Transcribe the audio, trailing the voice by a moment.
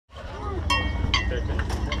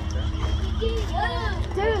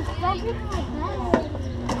Looks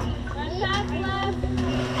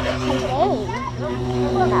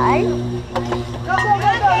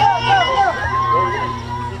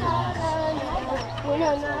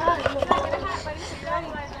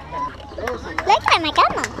like my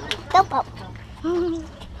camera. GoPro.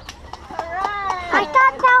 I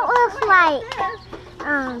thought that was like,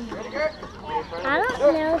 I don't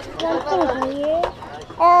know, something weird.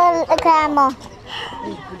 A camera.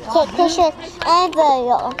 Take pictures and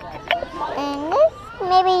video. And this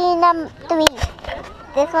maybe number 3.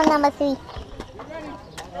 This one number 3.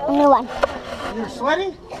 A new one. You're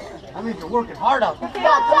sweating? I mean, you're working hard out there.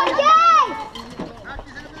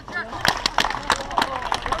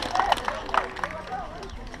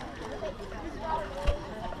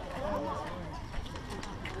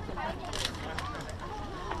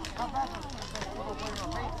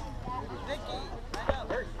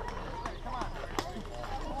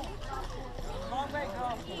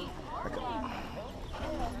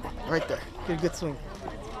 Right there. Get a good swing.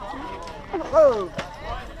 Whoa!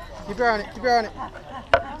 Keep your eye on it. Keep your eye on it.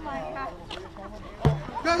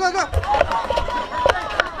 Go, go, go!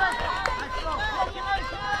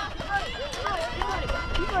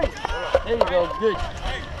 There you go. Good.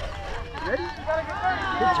 Ready?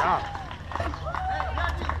 Good job.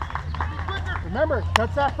 Remember,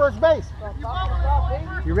 that's that first base.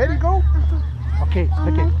 You ready to go? Okay,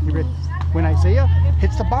 you ready? When Isaiah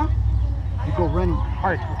hits the ball, you go running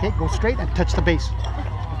hard, okay? Go straight and touch the base.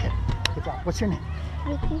 Okay, good job. What's your name?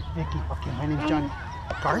 Vicky. Vicky. Okay, my name's Johnny.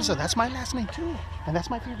 Garza, that's my last name too. And that's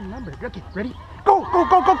my favorite number. Okay, ready? Go, go,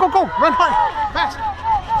 go, go, go, go. Run hard, fast.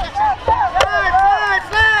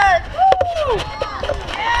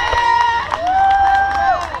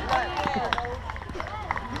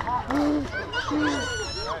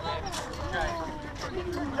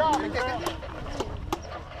 Good job.